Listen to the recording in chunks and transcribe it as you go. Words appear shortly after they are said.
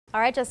All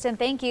right, Justin,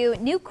 thank you.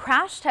 New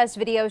crash test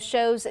video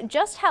shows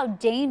just how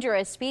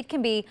dangerous speed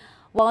can be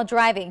while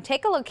driving.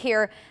 Take a look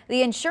here.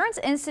 The Insurance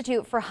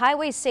Institute for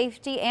Highway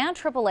Safety and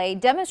AAA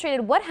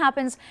demonstrated what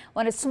happens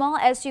when a small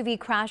SUV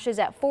crashes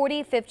at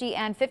 40, 50,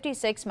 and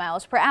 56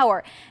 miles per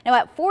hour. Now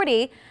at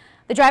 40,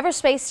 the driver's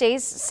space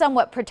stays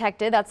somewhat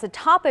protected. That's the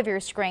top of your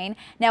screen.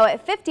 Now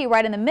at 50,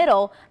 right in the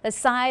middle, the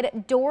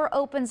side door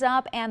opens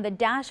up and the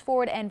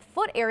dashboard and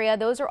foot area,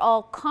 those are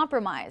all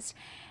compromised.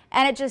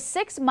 And at just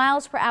 6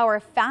 miles per hour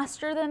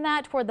faster than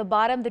that toward the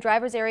bottom, the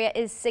driver's area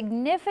is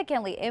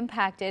significantly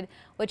impacted,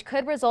 which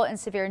could result in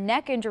severe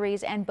neck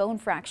injuries and bone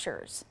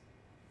fractures.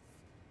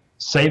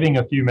 Saving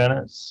a few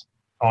minutes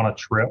on a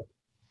trip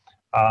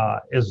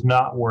is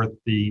not worth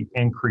the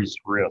increased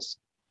risk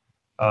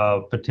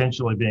of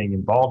potentially being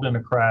involved in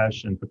a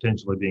crash and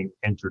potentially being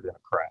injured in a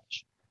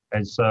crash.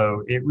 And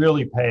so it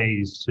really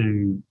pays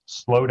to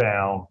slow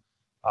down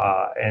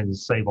and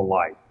save a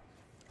life.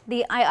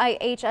 The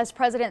IIHS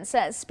president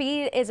says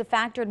speed is a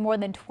factor in more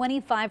than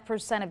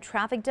 25% of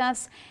traffic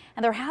deaths,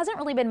 and there hasn't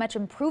really been much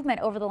improvement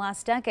over the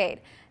last decade.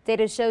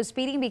 Data shows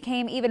speeding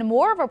became even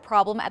more of a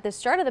problem at the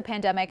start of the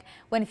pandemic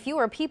when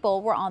fewer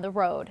people were on the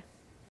road.